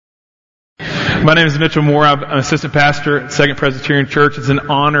My name is Mitchell Moore. I'm an assistant pastor at Second Presbyterian Church. It's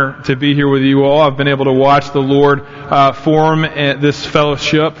an honor to be here with you all. I've been able to watch the Lord form this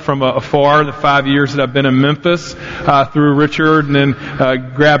fellowship from afar the 5 years that I've been in Memphis through Richard and then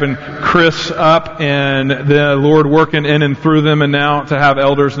grabbing Chris up and the Lord working in and through them, and now to have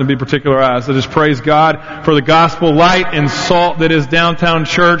elders and to be particularized. So just praise God for the gospel light and salt that is Downtown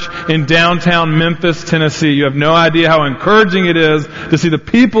Church in downtown Memphis, Tennessee. You have no idea how encouraging it is to see the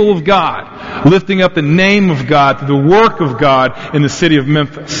people of God lifting up the name of God through the work of God in the city of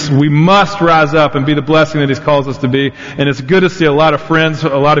Memphis. We must rise up and be the blessing that He's called us to be. And it's good to see a lot of friends.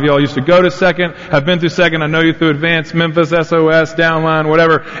 A lot of y'all used to go to Second, have been through Second. I know you through Advanced, Memphis, SOS, Downline,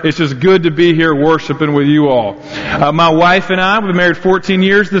 whatever. It's just good to be here worshiping with you all. My wife and I, we've been married 14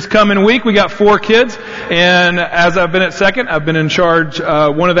 years. This coming week, we got 4 kids. And as I've been at Second, I've been in charge.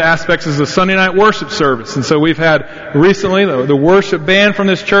 One of the aspects is the Sunday night worship service. And so we've had recently the worship band from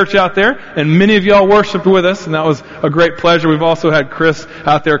this church out there. And many of y'all worshiped with us, and that was a great pleasure. We've also had Chris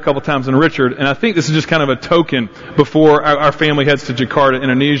out there a couple times and Richard, and I think this is just kind of a token before our family heads to Jakarta,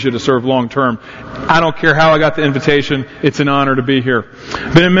 Indonesia to serve long term. I don't care how I got the invitation. It's an honor to be here.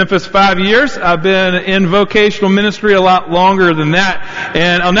 Been in Memphis 5 years. I've been in vocational ministry a lot longer than that,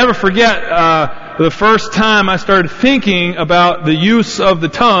 and I'll never forget the first time I started thinking about the use of the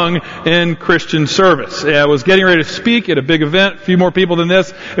tongue in Christian service. I was getting ready to speak at a big event, a few more people than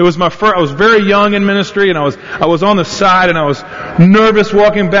this. It was my first. I was very young in ministry, and I was on the side, and I was nervous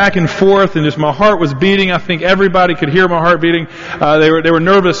walking back and forth, and just my heart was beating. I think everybody could hear my heart beating. They were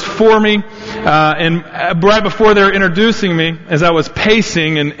nervous for me, and right before they were introducing me, as I was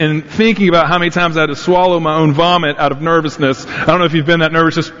pacing and thinking about how many times I had to swallow my own vomit out of nervousness. I don't know if you've been that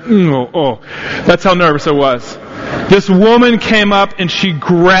nervous. Just that's how nervous I was. This woman came up and she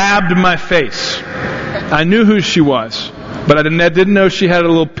grabbed my face. I knew who she was, but I didn't know she had a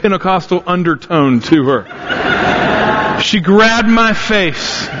little Pentecostal undertone to her. She grabbed my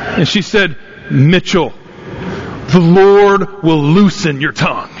face and she said, "Mitchell, the Lord will loosen your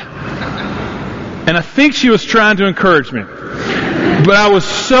tongue." And I think she was trying to encourage me. But I was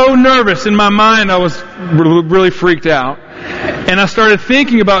so nervous in my mind, I was really freaked out. And I started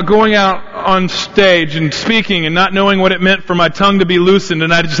thinking about going out on stage and speaking and not knowing what it meant for my tongue to be loosened.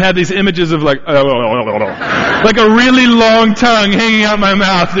 And I just had these images of like a really long tongue hanging out my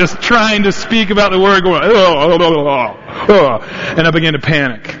mouth, just trying to speak about the word, going, and I began to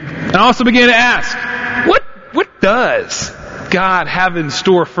panic. And I also began to ask, what does God have in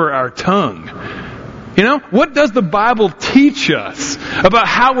store for our tongue? You know, what does the Bible teach us about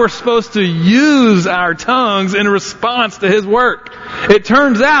how we're supposed to use our tongues in response to His work? It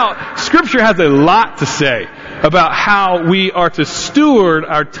turns out Scripture has a lot to say about how we are to steward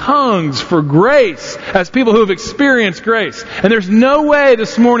our tongues for grace as people who have experienced grace. And there's no way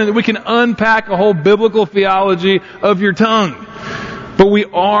this morning that we can unpack a whole biblical theology of your tongue. But we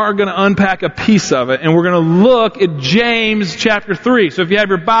are going to unpack a piece of it, and we're going to look at James chapter 3. So if you have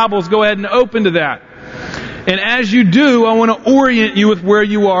your Bibles, go ahead and open to that. And as you do, I want to orient you with where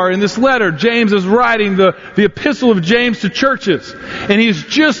you are in this letter. James is writing the epistle of James to churches. And he's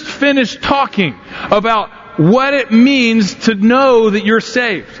just finished talking about what it means to know that you're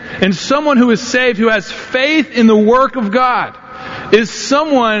saved. And someone who is saved, who has faith in the work of God, is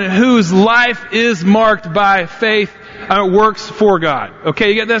someone whose life is marked by faith. Works for God. Okay,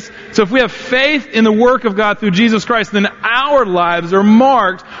 you get this? So if we have faith in the work of God through Jesus Christ, then our lives are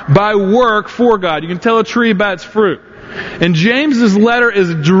marked by work for God. You can tell a tree by its fruit. And James's letter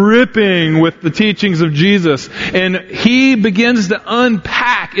is dripping with the teachings of Jesus. And he begins to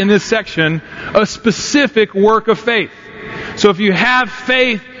unpack in this section a specific work of faith. So if you have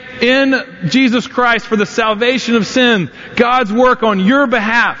faith in Jesus Christ for the salvation of sin, God's work on your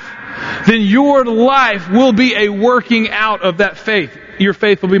behalf, then your life will be a working out of that faith. Your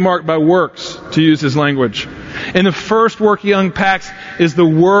faith will be marked by works, to use his language. And the first work he unpacks is the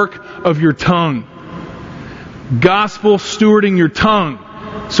work of your tongue. Gospel stewarding your tongue.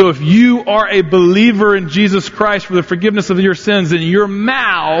 So if you are a believer in Jesus Christ for the forgiveness of your sins, then your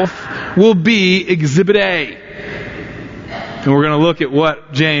mouth will be Exhibit A. And we're going to look at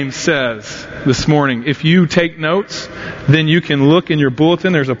what James says this morning. If you take notes, then you can look in your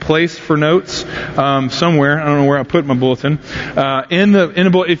bulletin. There's a place for notes somewhere. I don't know where I put my bulletin. In the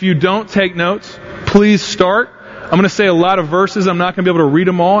bulletin. If you don't take notes, please start. I'm going to say a lot of verses. I'm not going to be able to read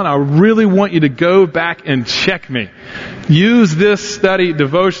them all, and I really want you to go back and check me. Use this study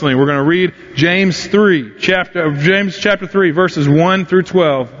devotionally. We're going to read James chapter 3, verses 1 through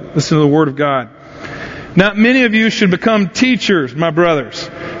 12. Listen to the Word of God. Not many of you should become teachers, my brothers,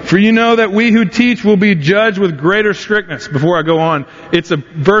 For you know that we who teach will be judged with greater strictness. Before I go on, it's a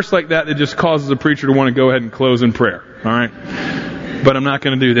verse like that just causes a preacher to want to go ahead and close in prayer. All right? But I'm not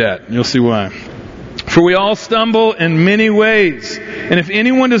going to do that. You'll see why. For we all stumble in many ways. And if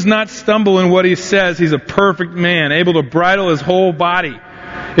anyone does not stumble in what he says, he's a perfect man, able to bridle his whole body.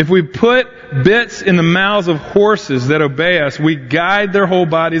 If we put bits in the mouths of horses that obey us, we guide their whole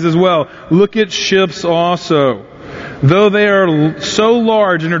bodies as well. Look at ships also. Though they are so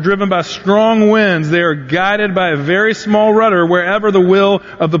large and are driven by strong winds, they are guided by a very small rudder wherever the will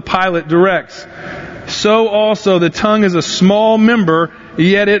of the pilot directs. So also the tongue is a small member,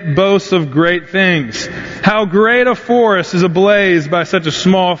 yet it boasts of great things. How great a forest is ablaze by such a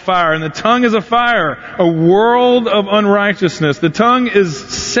small fire. And the tongue is a fire, a world of unrighteousness. The tongue is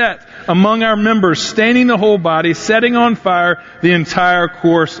set among our members, staining the whole body, setting on fire the entire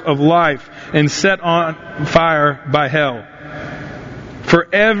course of life, and set on fire by hell. For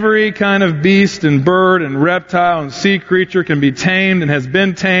every kind of beast and bird and reptile and sea creature can be tamed and has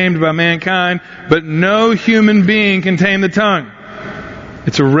been tamed by mankind, but no human being can tame the tongue.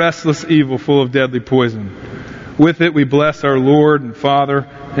 It's a restless evil full of deadly poison. With it we bless our Lord and Father,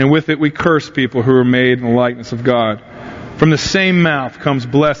 and with it we curse people who are made in the likeness of God. From the same mouth comes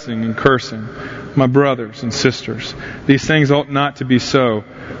blessing and cursing. My brothers and sisters, these things ought not to be so.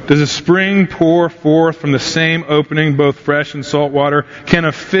 Does a spring pour forth from the same opening both fresh and salt water? Can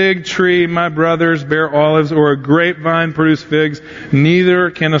a fig tree, my brothers, bear olives, or a grapevine produce figs?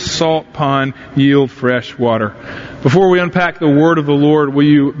 Neither can a salt pond yield fresh water. Before we unpack the word of the Lord, will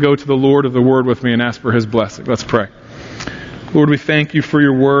you go to the Lord of the word with me and ask for His blessing? Let's pray. Lord, we thank you for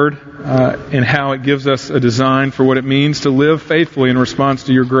your word and how it gives us a design for what it means to live faithfully in response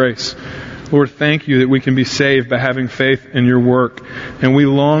to your grace. Lord, thank you that we can be saved by having faith in your work. And we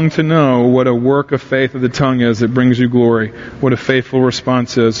long to know what a work of faith of the tongue is that brings you glory, what a faithful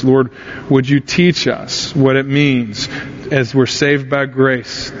response is. Lord, would you teach us what it means as we're saved by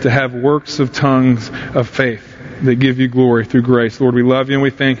grace to have works of tongues of faith that give you glory through grace. Lord, we love you and we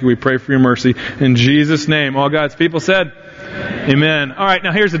thank you. We pray for your mercy. In Jesus' name, all God's people said, Amen. All right,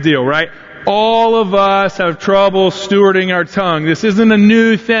 now here's the deal, right? All of us have trouble stewarding our tongue. This isn't a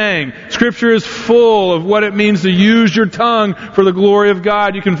new thing. Scripture is full of what it means to use your tongue for the glory of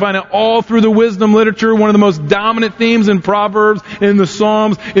God. You can find it all through the wisdom literature. One of the most dominant themes in Proverbs and in the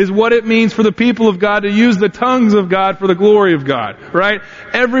Psalms is what it means for the people of God to use the tongues of God for the glory of God, right?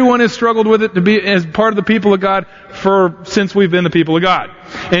 Everyone has struggled with it to be as part of the people of God since we've been the people of God.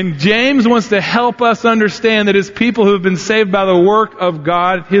 And James wants to help us understand that as people who have been saved by the work of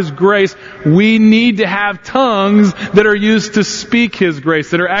God, His grace, we need to have tongues that are used to speak His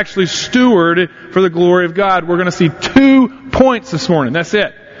grace, that are actually stewarded for the glory of God. We're going to see 2 points this morning. That's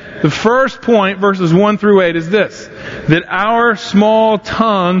it. The first point, verses 1 through 8, is this: that our small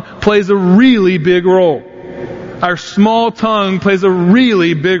tongue plays a really big role. Our small tongue plays a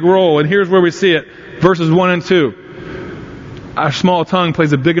really big role. And here's where we see it. Verses 1 and 2. Our small tongue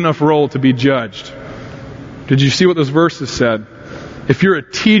plays a big enough role to be judged. Did you see what those verses said? If you're a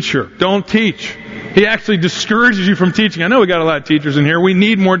teacher, don't teach. He actually discourages you from teaching. I know we got a lot of teachers in here. We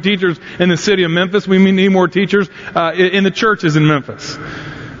need more teachers in the city of Memphis. We need more teachers in the churches in Memphis.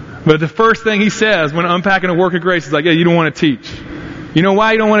 But the first thing he says when unpacking a work of grace is like, yeah, you don't want to teach. You know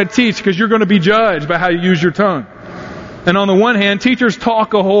why you don't want to teach? Because you're going to be judged by how you use your tongue. And on the one hand, teachers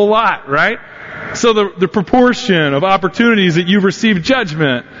talk a whole lot, right? So the proportion of opportunities that you receive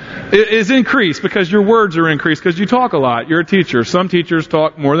judgment is increased because your words are increased because you talk a lot. You're a teacher. Some teachers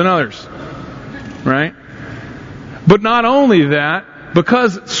talk more than others. Right? But not only that,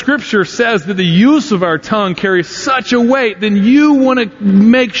 because Scripture says that the use of our tongue carries such a weight, then you want to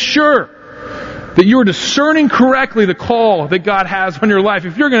make sure that you're discerning correctly the call that God has on your life.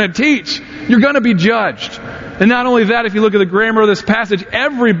 If you're going to teach, you're going to be judged. And not only that, if you look at the grammar of this passage,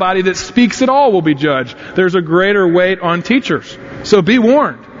 everybody that speaks at all will be judged. There's a greater weight on teachers. So be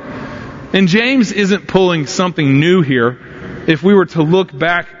warned. And James isn't pulling something new here. If we were to look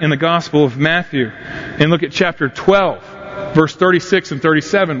back in the Gospel of Matthew and look at chapter 12, verse 36 and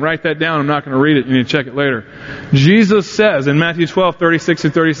 37, write that down. I'm not going to read it. You need to check it later. Jesus says in Matthew 12, 36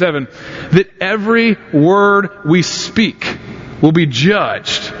 and 37, that every word we speak will be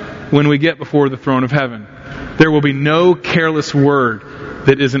judged when we get before the throne of heaven. There will be no careless word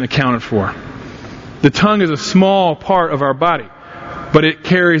that isn't accounted for. The tongue is a small part of our body, but it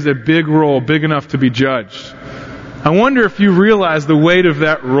carries a big role, big enough to be judged. I wonder if you realize the weight of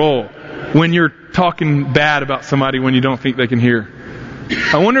that role when you're talking bad about somebody when you don't think they can hear.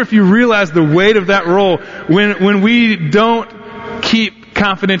 I wonder if you realize the weight of that role when we don't keep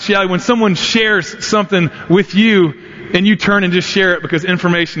confidentiality, when someone shares something with you and you turn and just share it because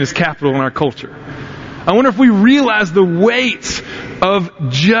information is capital in our culture. I wonder if we realize the weight of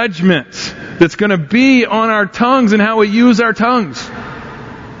judgment that's going to be on our tongues and how we use our tongues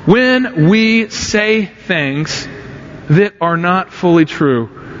when we say things that are not fully true,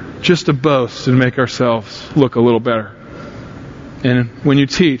 just to boast and make ourselves look a little better. And when you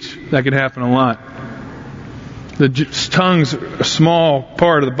teach, that can happen a lot. The tongue's a small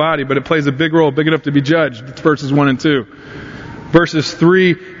part of the body, but it plays a big role, big enough to be judged. It's verses 1 and 2. Verses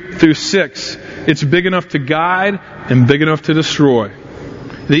 3 through 6, it's big enough to guide and big enough to destroy.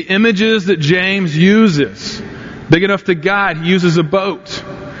 The images that James uses, big enough to guide, he uses a boat.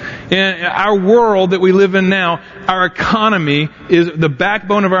 In our world that we live in now, our economy is, the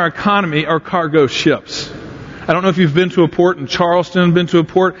backbone of our economy are cargo ships. I don't know if you've been to a port in Charleston, been to a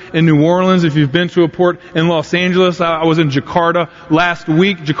port in New Orleans, if you've been to a port in Los Angeles. I was in Jakarta last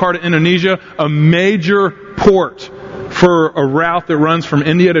week, Jakarta, Indonesia, a major port for a route that runs from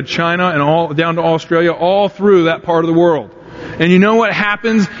India to China and all down to Australia, all through that part of the world. And you know what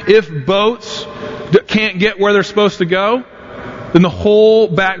happens if boats can't get where they're supposed to go? Then the whole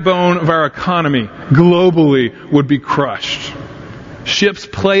backbone of our economy globally would be crushed. Ships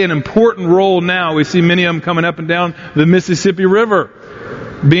play an important role now. We see many of them coming up and down the Mississippi River,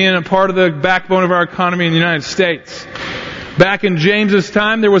 being a part of the backbone of our economy in the United States. Back in James's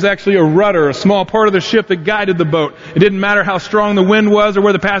time, there was actually a rudder, a small part of the ship that guided the boat. It didn't matter how strong the wind was or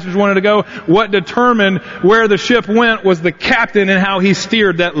where the passengers wanted to go. What determined where the ship went was the captain and how he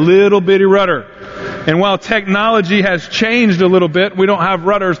steered that little bitty rudder. And while technology has changed a little bit, we don't have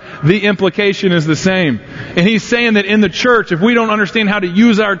rudders, the implication is the same. And he's saying that in the church, if we don't understand how to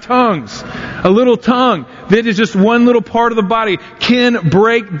use our tongues, a little tongue that is just one little part of the body can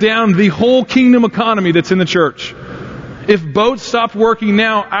break down the whole kingdom economy that's in the church. If boats stopped working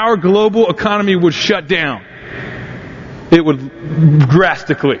now, our global economy would shut down. It would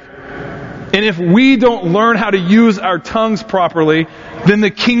drastically. And if we don't learn how to use our tongues properly, then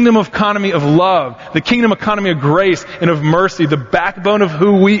the kingdom economy of love, the kingdom economy of grace and of mercy, the backbone of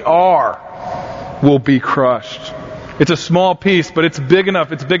who we are, will be crushed. It's a small piece, but it's big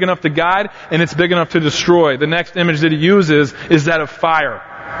enough. It's big enough to guide, and it's big enough to destroy. The next image that he uses is that of fire.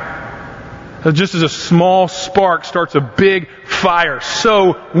 Just as a small spark starts a big fire,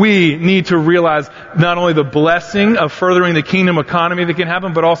 so we need to realize not only the blessing of furthering the kingdom economy that can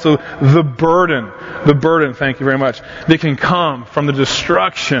happen, but also the burden, thank you very much, that can come from the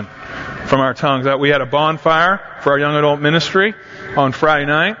destruction from our tongues. We had a bonfire for our young adult ministry on Friday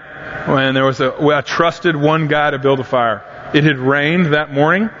night, when there was I trusted one guy to build a fire. It had rained that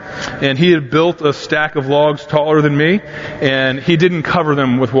morning, and he had built a stack of logs taller than me, and he didn't cover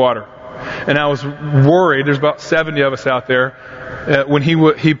them with water. And I was worried, there's about 70 of us out there, when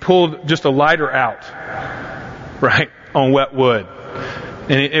he pulled just a lighter out, right, on wet wood.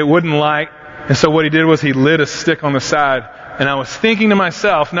 And it wouldn't light. And so what he did was he lit a stick on the side. And I was thinking to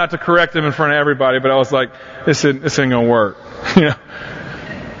myself, not to correct him in front of everybody, but I was like, this ain't gonna work. You know?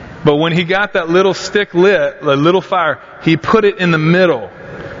 But when he got that little stick lit, a little fire, he put it in the middle.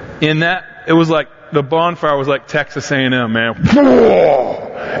 It was like, the bonfire was like Texas A&M, man.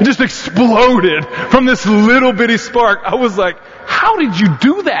 It just exploded from this little bitty spark. I was like, how did you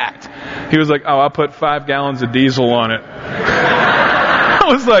do that? He was like, I put 5 gallons of diesel on it.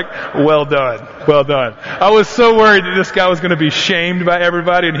 I was like, well done. I was so worried that this guy was going to be shamed by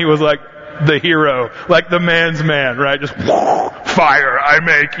everybody, and he was like the hero, like the man's man, right? Just fire I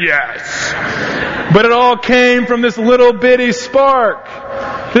make, yes. But it all came from this little bitty spark.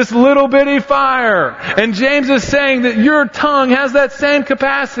 This little bitty fire. And James is saying that your tongue has that same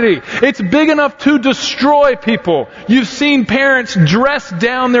capacity. It's big enough to destroy people. You've seen parents dress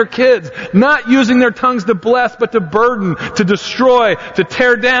down their kids, not using their tongues to bless, but to burden, to destroy, to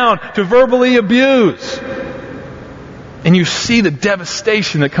tear down, to verbally abuse. And you see the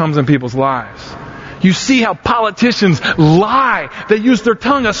devastation that comes in people's lives. You see how politicians lie. They use their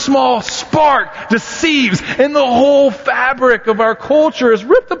tongue. A small spark deceives. And the whole fabric of our culture is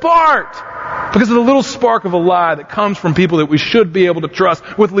ripped apart because of the little spark of a lie that comes from people that we should be able to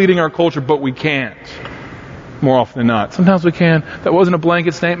trust with leading our culture, but we can't. More often than not. Sometimes we can. That wasn't a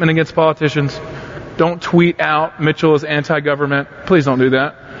blanket statement against politicians. Don't tweet out Mitchell is anti-government. Please don't do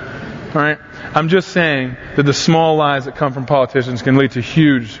that. All right? I'm just saying that the small lies that come from politicians can lead to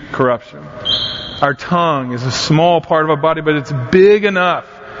huge corruption. Our tongue is a small part of our body, but it's big enough.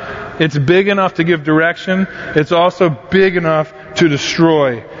 It's big enough to give direction. It's also big enough to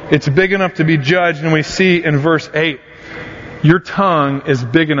destroy. It's big enough to be judged. And we see in verse 8, your tongue is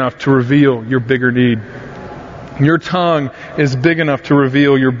big enough to reveal your bigger need. Your tongue is big enough to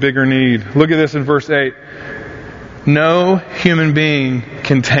reveal your bigger need. Look at this in verse 8. No human being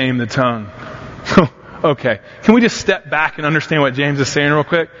can tame the tongue. Okay, can we just step back and understand what James is saying real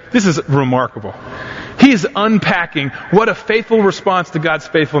quick? This is remarkable. He's unpacking what a faithful response to God's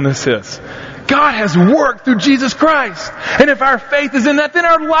faithfulness is. God has worked through Jesus Christ. And if our faith is in that, then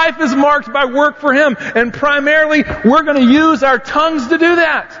our life is marked by work for Him. And primarily, we're going to use our tongues to do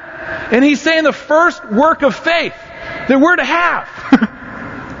that. And He's saying the first work of faith that we're to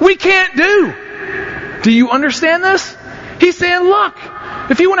have, we can't do. Do you understand this? He's saying, look,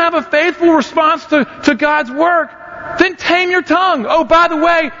 if you want to have a faithful response to God's work, then tame your tongue. Oh, by the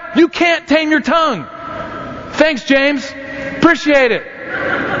way, you can't tame your tongue. Thanks, James. Appreciate it.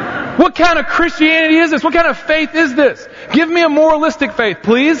 What kind of Christianity is this? What kind of faith is this? Give me a moralistic faith,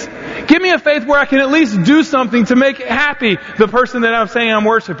 please. Give me a faith where I can at least do something to make happy the person that I'm saying I'm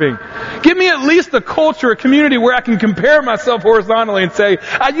worshiping. Give me at least a culture, a community where I can compare myself horizontally and say,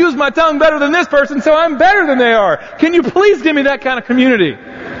 I use my tongue better than this person, so I'm better than they are. Can you please give me that kind of community?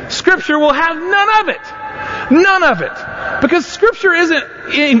 Scripture will have none of it. None of it. Because Scripture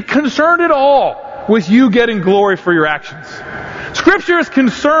isn't concerned at all with you getting glory for your actions. Scripture is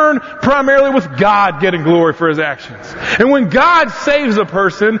concerned primarily with God getting glory for His actions. And when God saves a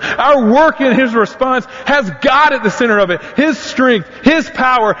person, our work in His response has God at the center of it. His strength, His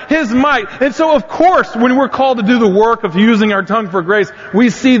power, His might. And so of course, when we're called to do the work of using our tongue for grace, we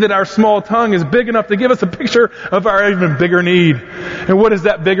see that our small tongue is big enough to give us a picture of our even bigger need. And what is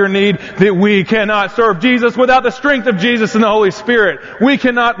that bigger need? That we cannot serve Jesus without the strength of Jesus and the Holy Spirit. We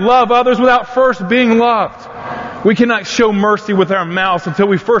cannot love others without first being loved. We cannot show mercy with our mouths until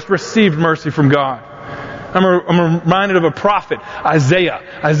we first received mercy from God. I'm reminded of a prophet, Isaiah.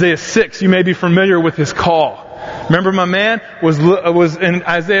 Isaiah 6, you may be familiar with his call. Remember my man was in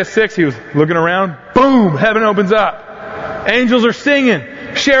Isaiah 6, he was looking around, boom, heaven opens up. Angels are singing,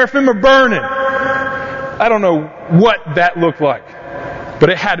 seraphim are burning. I don't know what that looked like, but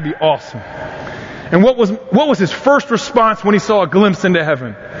it had to be awesome. And what was his first response when he saw a glimpse into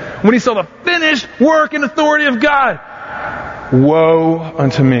heaven? When he saw the finished work and authority of God? Woe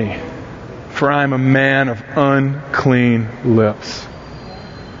unto me, for I am a man of unclean lips.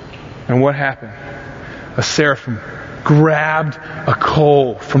 And what happened? A seraphim grabbed a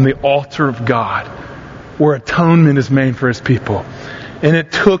coal from the altar of God, where atonement is made for His people. And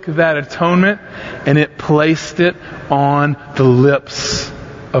it took that atonement and it placed it on the lips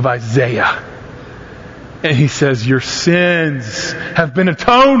of Isaiah. And he says, your sins have been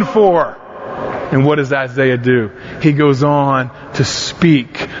atoned for. And what does Isaiah do? He goes on to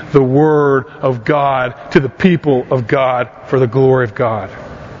speak the word of God to the people of God for the glory of God.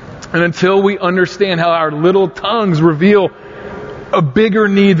 And until we understand how our little tongues reveal a bigger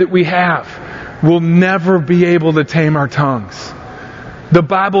need that we have, we'll never be able to tame our tongues. The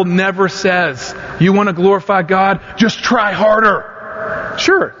Bible never says, you want to glorify God? Just try harder.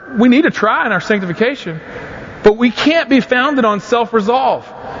 Sure, we need to try in our sanctification, but we can't be founded on self-resolve.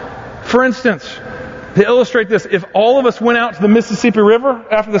 For instance, to illustrate this, if all of us went out to the Mississippi River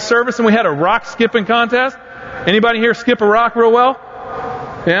after the service and we had a rock skipping contest, anybody here skip a rock real well?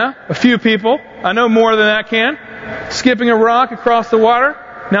 Yeah? A few people. I know more than that can. Skipping a rock across the water.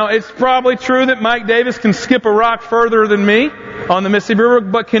 Now, it's probably true that Mike Davis can skip a rock further than me on the Mississippi River,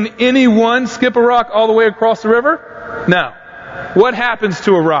 but can anyone skip a rock all the way across the river? No. What happens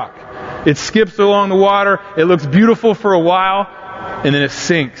to a rock? It skips along the water, it looks beautiful for a while, and then it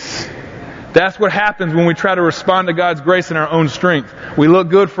sinks. That's what happens when we try to respond to God's grace in our own strength. We look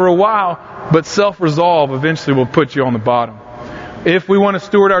good for a while, but self-resolve eventually will put you on the bottom. If we want to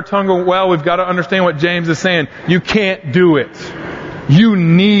steward our tongue well, we've got to understand what James is saying. You can't do it. You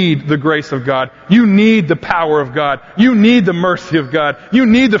need the grace of God. You need the power of God. You need the mercy of God. You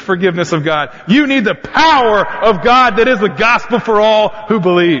need the forgiveness of God. You need the power of God that is the gospel for all who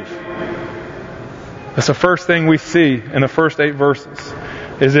believe. That's the first thing we see in the first 8 verses,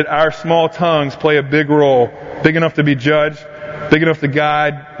 is that our small tongues play a big role, big enough to be judged, big enough to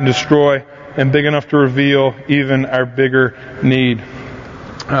guide and destroy, and big enough to reveal even our bigger need.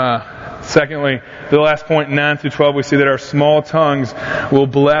 Secondly, the last point, 9 through 12, we see that our small tongues will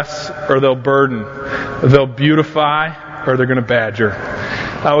bless or they'll burden. They'll beautify or they're going to badger.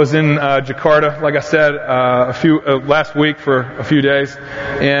 I was in Jakarta, like I said, last week for a few days.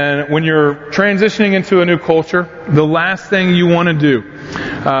 And when you're transitioning into a new culture, the last thing you want to do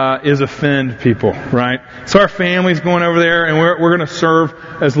is offend people, right? So our family's going over there, and we're going to serve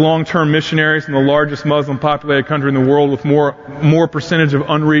as long-term missionaries in the largest Muslim populated country in the world, with more percentage of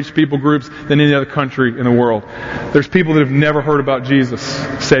unreached people groups than any other country in the world. There's people that have never heard about Jesus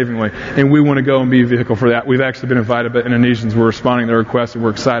savingly, and we want to go and be a vehicle for that. We've actually been invited by Indonesians. We're responding to their requests, and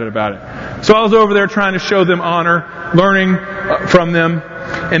we're excited about it. So I was over there trying to show them honor, learning from them,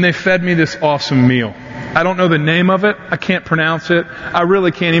 and they fed me this awesome meal. I don't know the name of it. I can't pronounce it. I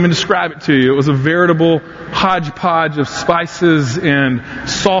really can't even describe it to you. It was a veritable hodgepodge of spices and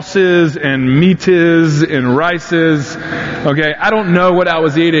sauces and meates and rices. Okay, I don't know what I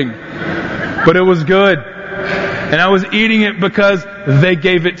was eating, but it was good. And I was eating it because they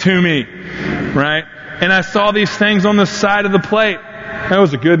gave it to me, right? And I saw these things on the side of the plate. That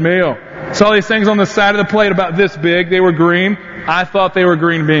was a good meal. I saw these things on the side of the plate about this big. They were green. I thought they were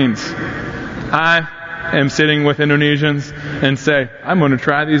green beans. I am sitting with Indonesians and say, I'm going to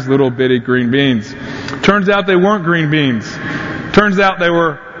try these little bitty green beans. Turns out they weren't green beans. Turns out they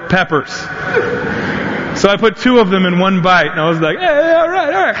were peppers. So I put 2 of them in one bite, and I was like, hey, all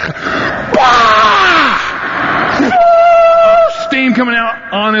right. Steam coming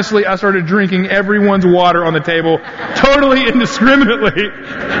out. Honestly, I started drinking everyone's water on the table, totally indiscriminately.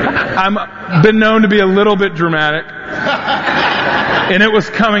 I've been known to be a little bit dramatic. And it was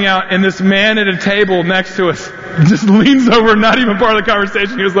coming out, and this man at a table next to us just leans over, not even part of the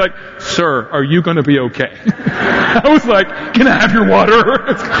conversation. He was like, sir, are you going to be okay? I was like, can I have your water?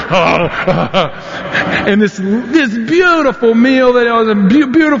 And this beautiful meal that was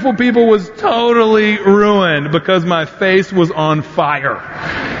beautiful people was totally ruined because my face was on fire.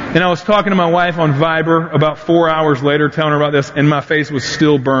 And I was talking to my wife on Viber about 4 hours later, telling her about this, and my face was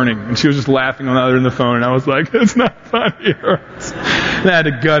still burning. And she was just laughing on the other end of the phone. And I was like, it's not funny. And I had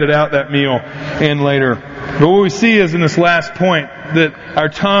to gut it out, that meal, and later. But what we see is in this last point that our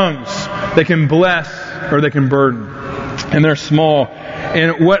tongues, they can bless or they can burden. And they're small.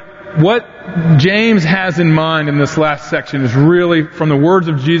 And what James has in mind in this last section is really from the words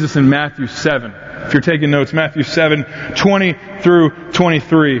of Jesus in Matthew 7. If you're taking notes, Matthew 7, 20 through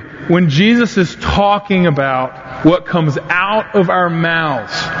 23. When Jesus is talking about what comes out of our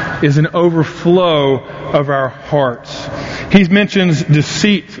mouths is an overflow of our hearts. He mentions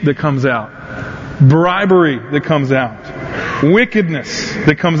deceit that comes out, bribery that comes out, wickedness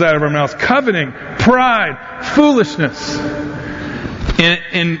that comes out of our mouths, coveting, pride, foolishness.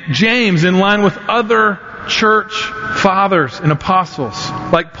 And James, in line with other church fathers and apostles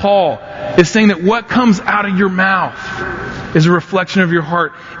like Paul, is saying that what comes out of your mouth is a reflection of your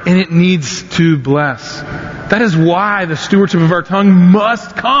heart, and it needs to bless. That is why the stewardship of our tongue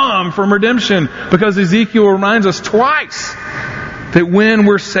must come from redemption, because Ezekiel reminds us twice that when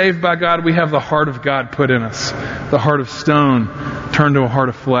we're saved by God, we have the heart of God put in us, the heart of stone turned to a heart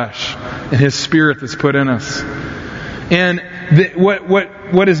of flesh, and His Spirit that's put in us. And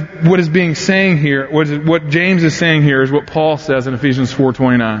what is being saying here, what James is saying here, is what Paul says in Ephesians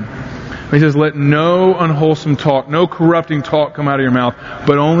 4:29. He says, "Let no unwholesome talk, no corrupting talk come out of your mouth,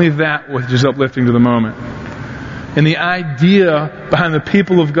 but only that which is uplifting to the moment." And the idea behind the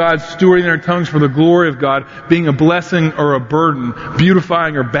people of God stewarding their tongues for the glory of God, being a blessing or a burden,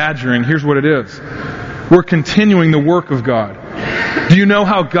 beautifying or badgering, here's what it is. We're continuing the work of God. Do you know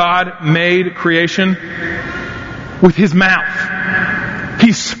how God made creation? With His mouth.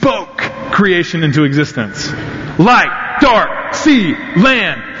 He spoke creation into existence. Light, dark, sea,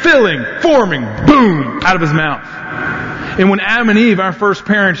 land, filling, forming, boom, out of His mouth. And when Adam and Eve, our first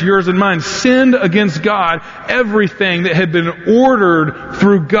parents, yours and mine, sinned against God, everything that had been ordered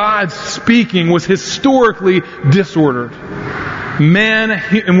through God's speaking was historically disordered. Men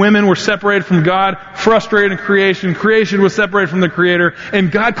and women were separated from God, frustrated in creation. Creation was separated from the Creator.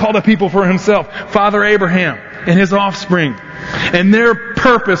 And God called a people for Himself. Father Abraham and his offspring. And their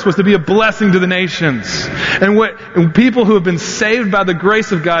purpose was to be a blessing to the nations. And people who have been saved by the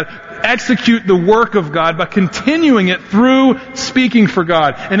grace of God execute the work of God by continuing it through speaking for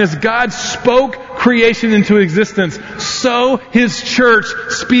God. And as God spoke creation into existence, so His church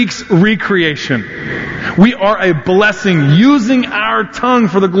speaks recreation. We are a blessing using our tongue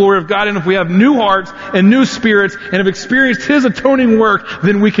for the glory of God. And if we have new hearts and new spirits and have experienced His atoning work,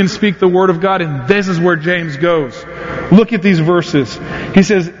 then we can speak the Word of God. And this is where James goes. Look at these verses. He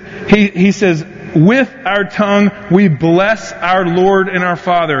says, with our tongue we bless our Lord and our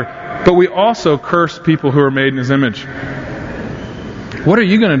Father, but we also curse people who are made in His image. What are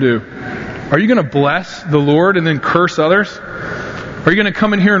you going to do? Are you going to bless the Lord and then curse others? Are you going to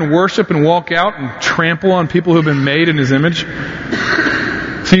come in here and worship and walk out and trample on people who have been made in His image?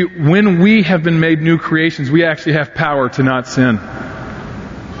 See, when we have been made new creations, we actually have power to not sin.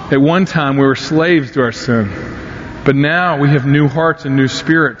 At one time, we were slaves to our sin. But now we have new hearts and new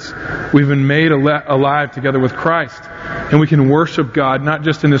spirits. We've been made alive together with Christ. And we can worship God not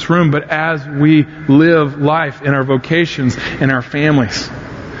just in this room, but as we live life in our vocations, in our families.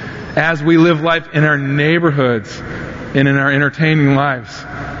 As we live life in our neighborhoods and in our entertaining lives,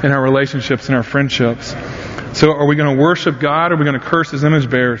 in our relationships and our friendships. So are we going to worship God or are we going to curse His image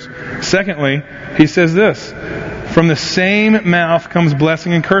bearers? Secondly, he says this, from the same mouth comes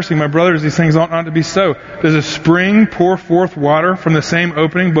blessing and cursing. My brothers, these things ought not to be so. Does a spring pour forth water from the same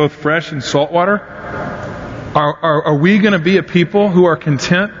opening, both fresh and salt water? Are we going to be a people who are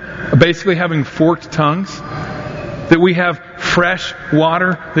content, basically having forked tongues? That we have fresh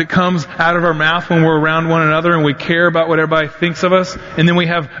water that comes out of our mouth when we're around one another and we care about what everybody thinks of us. And then we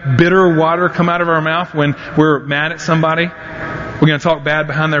have bitter water come out of our mouth when we're mad at somebody. We're going to talk bad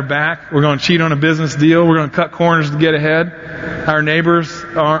behind their back. We're going to cheat on a business deal. We're going to cut corners to get ahead. Our neighbors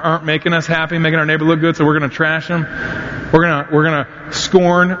aren't making us happy, making our neighbor look good, so we're going to trash them. We're going to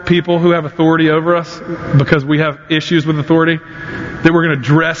scorn people who have authority over us because we have issues with authority. That we're going to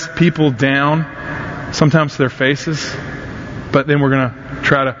dress people down, sometimes to their faces. But then we're going to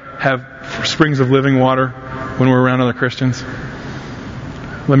try to have springs of living water when we're around other Christians.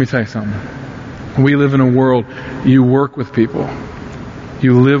 Let me tell you something. We live in a world, you work with people.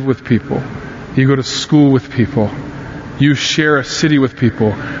 You live with people. You go to school with people. You share a city with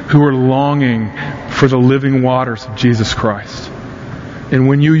people who are longing for the living waters of Jesus Christ. And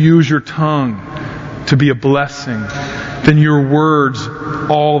when you use your tongue to be a blessing, then your words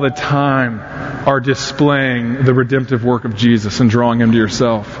all the time are displaying the redemptive work of Jesus and drawing Him to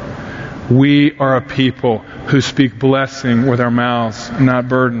yourself. We are a people who speak blessing with our mouths, not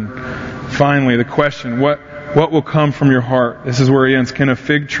burden. Finally, the question, what will come from your heart? This is where he ends. Can a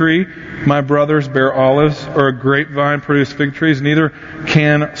fig tree, my brothers, bear olives, or a grapevine produce fig trees? Neither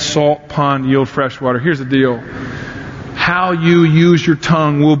can a salt pond yield fresh water. Here's the deal. How you use your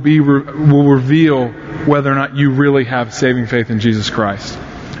tongue will reveal whether or not you really have saving faith in Jesus Christ.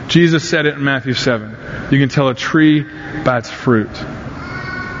 Jesus said it in Matthew 7. You can tell a tree by its fruit.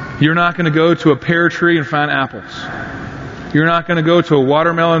 You're not going to go to a pear tree and find apples. You're not going to go to a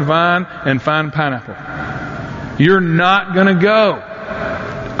watermelon vine and find pineapple. You're not going to go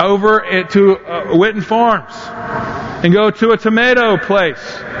over to Witten Farms and go to a tomato place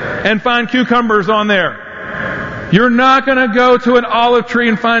and find cucumbers on there. You're not going to go to an olive tree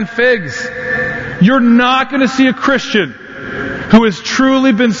and find figs. You're not going to see a Christian who has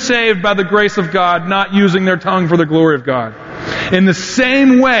truly been saved by the grace of God, not using their tongue for the glory of God. In the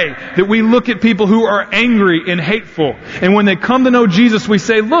same way that we look at people who are angry and hateful, and when they come to know Jesus, we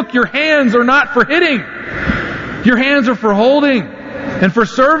say, look, your hands are not for hitting. Your hands are for holding and for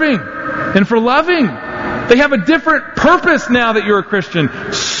serving and for loving. They have a different purpose now that you're a Christian.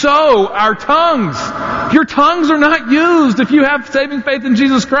 So our tongues. Your tongues are not used, if you have saving faith in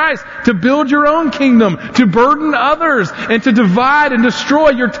Jesus Christ, to build your own kingdom, to burden others, and to divide and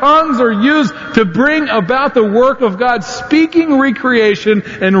destroy. Your tongues are used to bring about the work of God, speaking recreation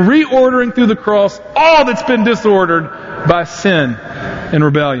and reordering through the cross all that's been disordered by sin and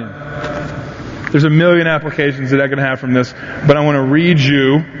rebellion. There's a million applications that I can have from this, but I want to read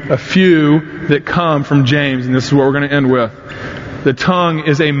you a few that come from James, and this is what we're going to end with. The tongue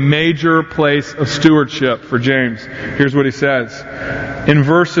is a major place of stewardship for James. Here's what he says. In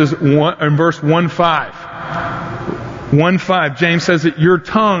verse 1:5, James says that your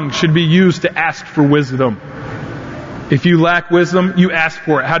tongue should be used to ask for wisdom. If you lack wisdom, you ask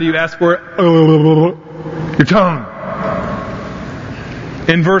for it. How do you ask for it? Your tongue.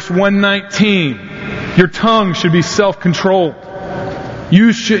 In verse 119, your tongue should be self-controlled.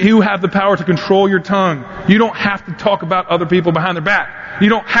 You have the power to control your tongue. You don't have to talk about other people behind their back. You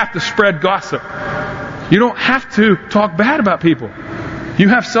don't have to spread gossip. You don't have to talk bad about people. You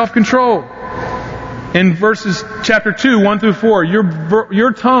have self-control. In verses chapter 2, 1 through 4,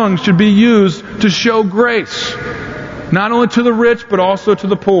 your tongue should be used to show grace, not only to the rich, but also to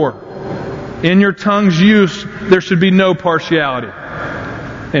the poor. In your tongue's use, there should be no partiality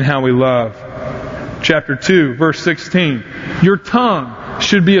in how we love. Chapter 2, verse 16, your tongue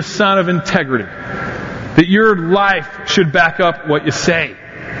should be a sign of integrity. That your life should back up what you say.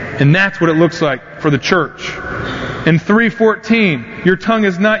 And that's what it looks like for the church. In 3:14, your tongue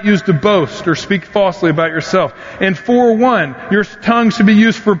is not used to boast or speak falsely about yourself. In 4:1, your tongue should be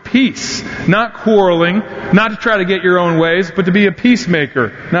used for peace, not quarreling, not to try to get your own ways, but to be a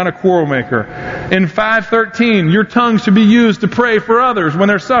peacemaker, not a quarrel maker. In 5:13, your tongue should be used to pray for others when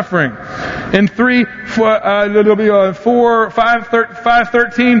they're suffering. In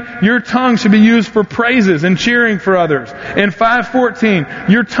 5:13, your tongue should be used for praises and cheering for others. In 5:14,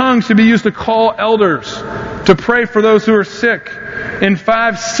 your tongue should be used to call elders, to pray for those who are sick. In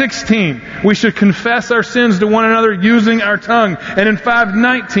 5:16, we should confess our sins to one another using our tongue. And in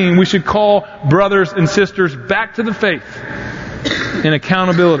 5:19, we should call brothers and sisters back to the faith in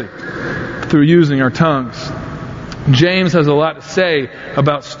accountability through using our tongues. James has a lot to say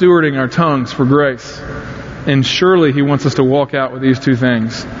about stewarding our tongues for grace. And surely he wants us to walk out with these two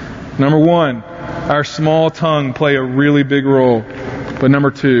things. Number one, our small tongue play a really big role. But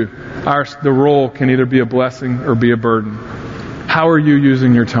number two, the role can either be a blessing or be a burden. How are you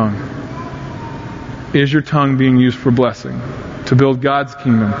using your tongue? Is your tongue being used for blessing, to build God's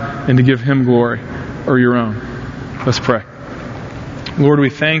kingdom and to give Him glory, or your own? Let's pray. Lord, we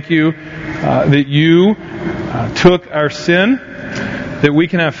thank you that you took our sin, that we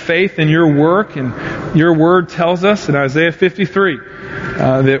can have faith in your work. And your word tells us in Isaiah 53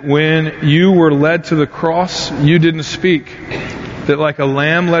 that when you were led to the cross, you didn't speak. That like a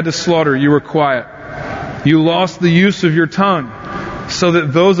lamb led to slaughter, you were quiet. You lost the use of your tongue so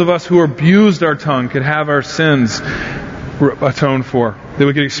that those of us who abused our tongue could have our sins atoned for. That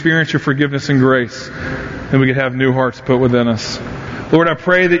we could experience your forgiveness and grace. And we could have new hearts put within us. Lord, I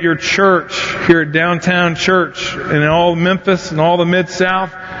pray that your church here at Downtown Church and in all Memphis and all the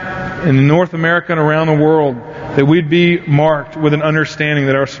Mid-South and in North America and around the world, that we'd be marked with an understanding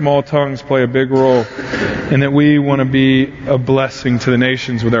that our small tongues play a big role and that we want to be a blessing to the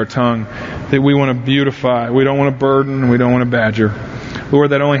nations with our tongue, that we want to beautify. We don't want to burden and we don't want to badger.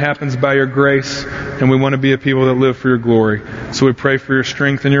 Lord, that only happens by your grace, and we want to be a people that live for your glory. So we pray for your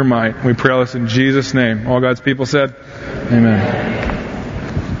strength and your might. We pray all this in Jesus' name. All God's people said, amen.